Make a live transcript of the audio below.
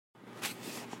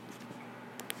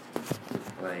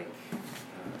like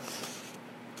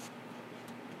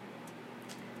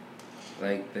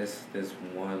this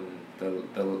one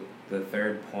the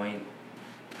third point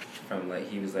from like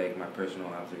he was like my personal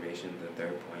observation. The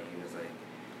third point he was like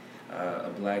a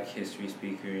Black history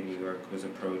speaker in New York was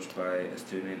approached by a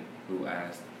student who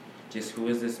asked, "Just who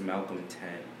is this Malcolm 10,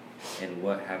 and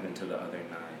what happened to the other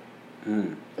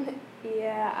 9?"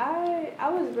 Yeah, I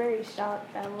was very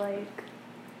shocked that like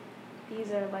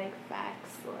these are like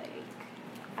facts. Like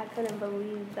I couldn't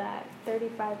believe that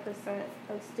 35%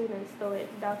 of students thought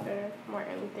Dr.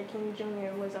 Martin Luther King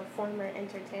Jr. was a former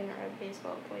entertainer or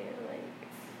baseball player. Like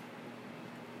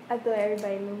I thought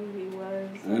everybody knew who he was.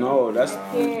 No, that's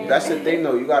the thing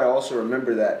though. You gotta also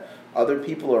remember that other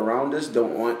people around us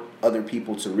don't want other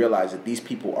people to realize that these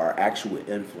people are actually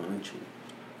influential.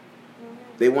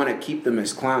 They want to keep them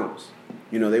as clowns.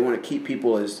 You know, they want to keep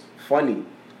people as funny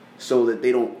so that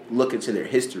they don't look into their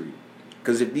history.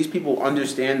 Because if these people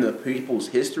understand the people's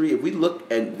history, if we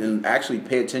look and actually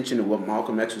pay attention to what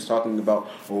Malcolm X was talking about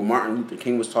or what Martin Luther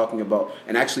King was talking about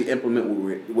and actually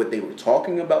implement what they were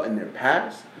talking about in their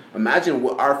past, imagine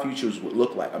what our futures would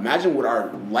look like. Imagine what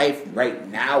our life right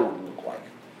now would look like.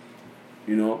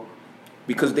 You know?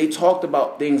 Because they talked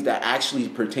about things that actually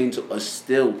pertain to us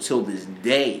still till this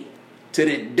day. To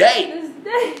the day.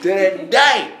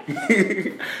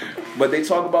 But they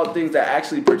talk about things that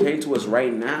actually pertain to us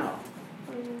right now.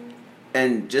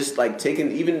 And just like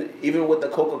taking even with the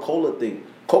Coca-Cola thing,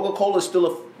 Coca-Cola is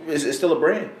still a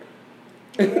brand.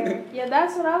 Yeah,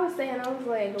 that's what I was saying. I was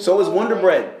like, so is Wonder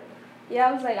Bread. Yeah,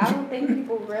 I was like, I don't think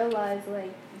people realize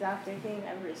like Dr. King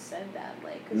ever said that,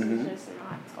 like, because it's just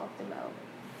not talked about.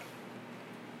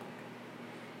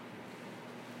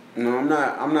 No, I'm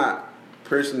not.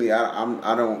 Personally, I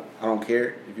don't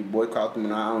care if you boycott them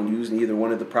and I don't use either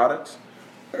one of the products.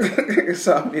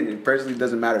 So I mean, it personally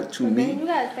doesn't matter to me. You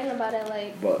gotta think about it,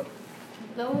 like, but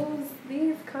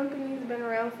these companies been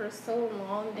around for so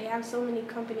long. They have so many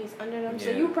companies under them. Yeah.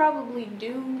 So you probably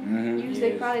do use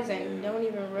their products and don't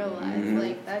even realize.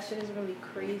 Like that shit is really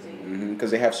crazy.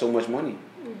 Because they have so much money.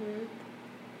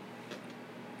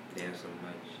 They have so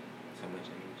much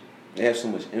energy. They have so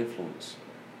much influence.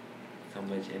 So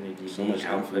much energy. So much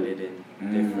outputted in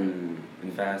different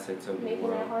facets of making the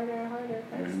world. Making it harder and harder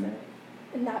for us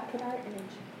to not put our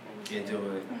energy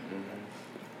into it.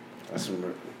 That's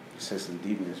some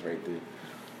deepness right there.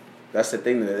 That's the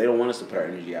thing, that they don't want us to put our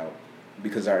energy out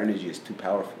because our energy is too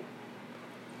powerful.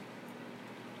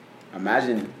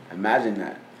 Imagine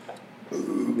that.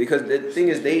 Because the thing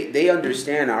is, they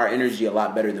understand our energy a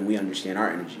lot better than we understand our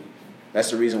energy.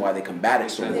 That's the reason why they combat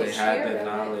it so much. They had the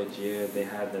knowledge, they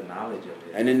had the knowledge of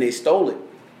it. And then they stole it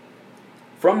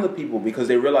from the people because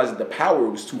they realized that the power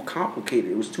was too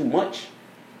complicated. It was too much.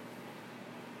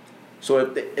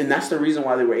 So and that's the reason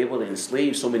why they were able to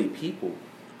enslave so many people.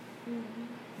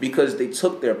 Because they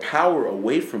took their power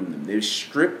away from them. They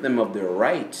stripped them of their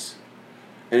rights.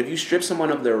 And if you strip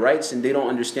someone of their rights and they don't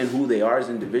understand who they are as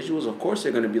individuals, of course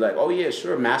they're going to be like, oh yeah,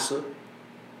 sure, massa.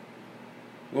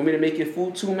 You want me to make your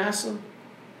food too, massa?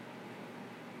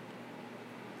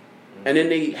 And then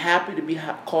they happy to be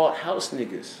called house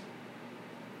niggas.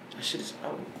 That shit is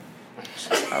out. That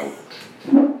shit is out.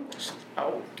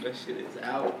 That shit is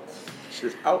out. Shit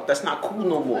is out. That's not cool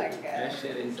no more. That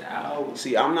shit is out.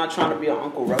 See, I'm not trying to be an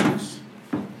Uncle Ruckus.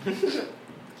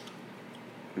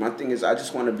 My thing is, I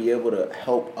just want to be able to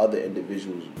help other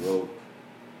individuals grow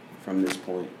from this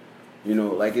point. You know,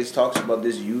 like it talks about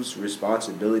this youth's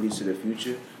responsibility to the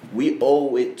future. We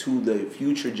owe it to the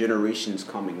future generations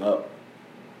coming up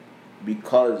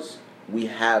because we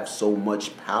have so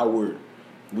much power.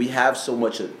 We have so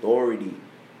much authority.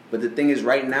 But the thing is,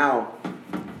 right now,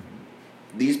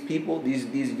 these people,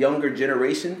 these younger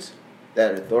generations,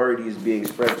 that authority is being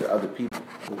spread to other people.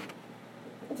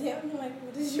 Yeah, I'm like,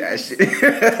 what is that shit?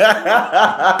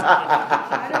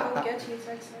 I don't get you,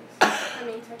 text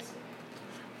me.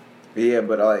 Yeah,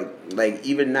 but like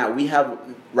even now, we have,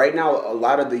 right now, a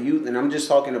lot of the youth, and I'm just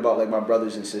talking about like my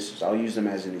brothers and sisters, I'll use them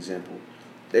as an example.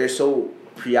 They're so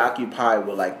preoccupied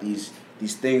with like these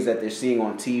things that they're seeing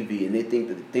on TV, and they think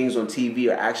that the things on TV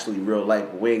are actually real life,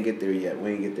 but we ain't get there yet.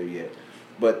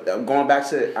 But going back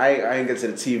to, I ain't get to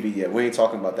the TV yet. We ain't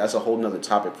talking about that. That's a whole nother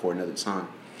topic for another time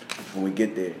when we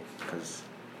get there.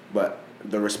 But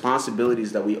the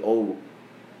responsibilities that we owe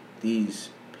these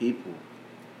people.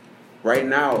 Right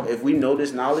now, if we know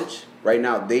this knowledge, right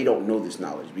now they don't know this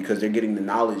knowledge because they're getting the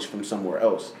knowledge from somewhere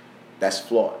else. That's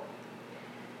flawed.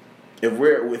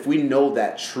 If we know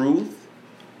that truth,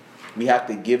 we have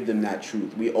to give them that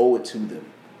truth. We owe it to them.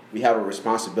 We have a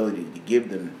responsibility to give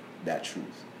them that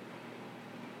truth.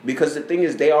 Because the thing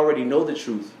is, they already know the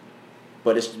truth.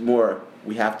 But it's more,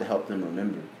 we have to help them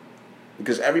remember.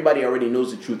 Because everybody already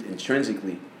knows the truth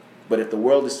intrinsically. But if the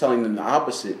world is telling them the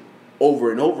opposite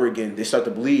over and over again, they start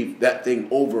to believe that thing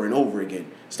over and over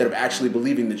again, instead of actually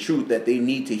believing the truth that they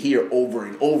need to hear over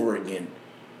and over again.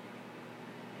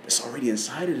 It's already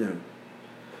inside of them.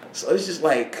 So it's just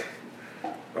like,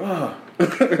 oh, we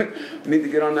need to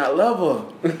get on that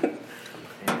level.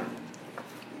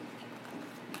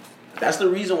 That's the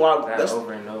reason why. That That's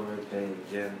over and over thing.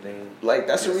 like,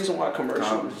 that's the reason why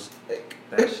commercials. Like,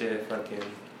 that shit fucking.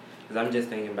 Because I'm just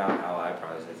thinking about how I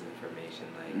process information.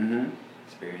 Like,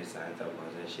 Spirit Science, I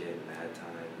watch that shit mad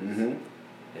times. In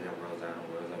a World's Out of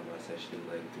Worlds, I watch that shit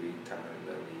like 3 times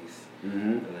at least.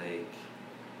 Like,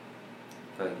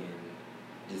 fucking.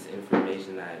 Just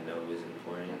information that I know is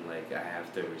important. Like, I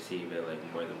have to receive it like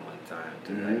more than one time.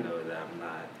 Because I know that I'm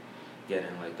not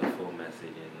getting like the full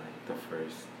message in like the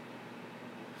first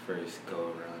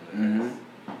go around.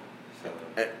 So.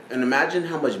 And imagine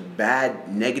how much bad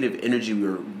negative energy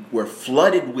we're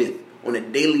flooded with on a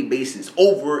daily basis,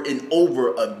 over and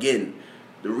over again.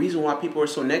 The reason why people are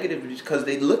so negative is because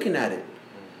they're looking at it.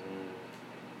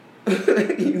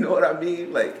 You know what I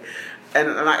mean? Like, and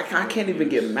I can't even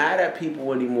get mad at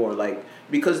people anymore. Like,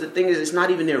 because the thing is, it's not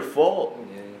even their fault.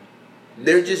 Yeah.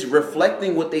 They're just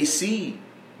reflecting what they see.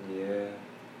 Yeah.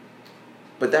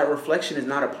 But that reflection is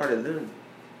not a part of them.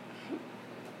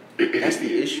 That's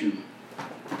the issue.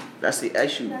 That's the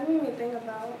issue. That made me think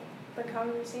about the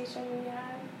conversation we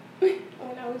had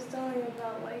when I was telling you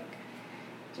about like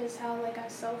just how like I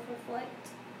self-reflect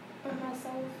on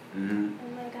myself, and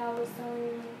like I was telling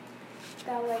you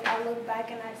that like I look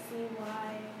back and I see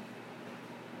why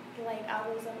like I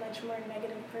was a much more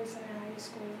negative person in high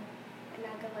school, and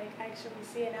I could like actually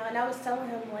see it now. And I was telling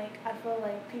him like I feel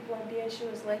like people in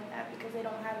BSU is like that because they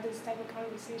don't have this type of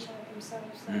conversation with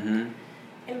themselves. Like,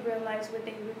 and realize what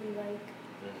they really like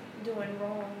doing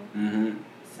wrong.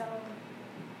 So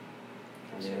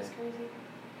that shit is crazy.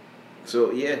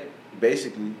 So yeah,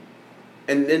 basically.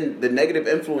 And then the negative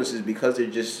influences, because they're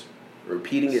just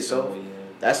repeating itself. Yeah.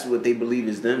 That's what they believe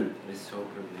is them. It's so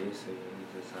pervasive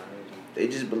in society. They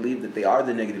just believe that they are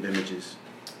the negative images.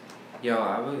 Yo,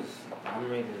 I'm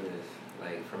reading this,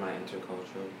 like, for my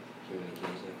intercultural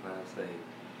communication class, like,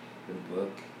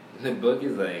 the book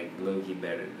is, like, low-key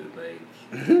better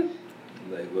than,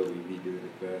 like what we be doing in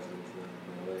class and stuff,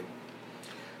 but,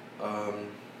 like,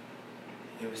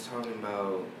 it was talking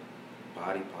about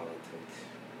body politics,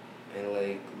 and,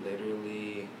 like,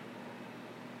 literally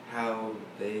how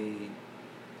they,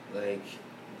 like,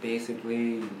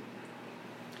 basically,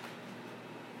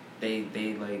 they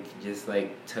like, just,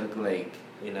 like, took, like,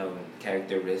 you know,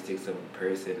 characteristics of a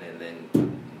person and then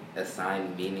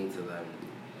assigned meaning to them.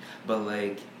 But,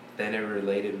 like, then it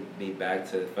related me back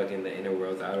to fucking the inner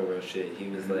world's outer world shit. He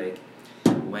was like,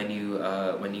 when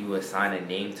you assign a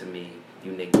name to me,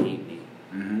 you negate me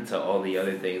to all the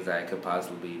other things that I could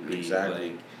possibly be.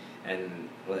 Exactly. Like, and,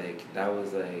 like, that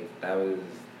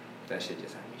shit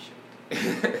just had me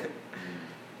shook.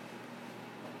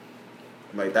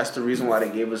 Like, that's the reason why they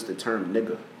gave us the term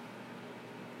nigga.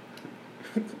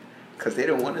 Because they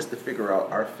didn't want us to figure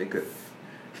out our figure.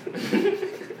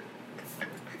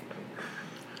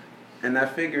 And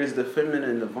that figure is the feminine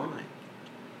and divine.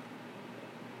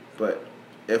 But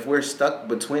if we're stuck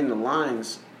between the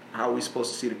lines, how are we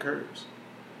supposed to see the curves?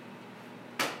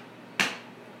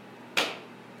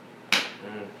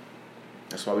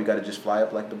 That's why we got to just fly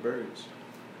up like the birds.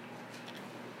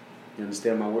 You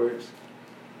understand my words?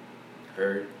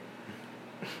 Heard.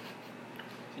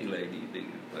 She like these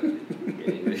niggas fucking.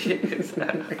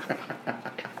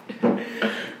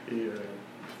 Yeah.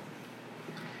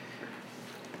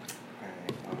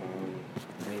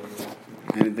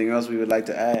 Anything else we would like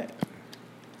to add?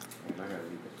 I gotta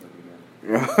read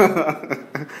the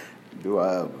fucking Do I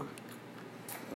ever?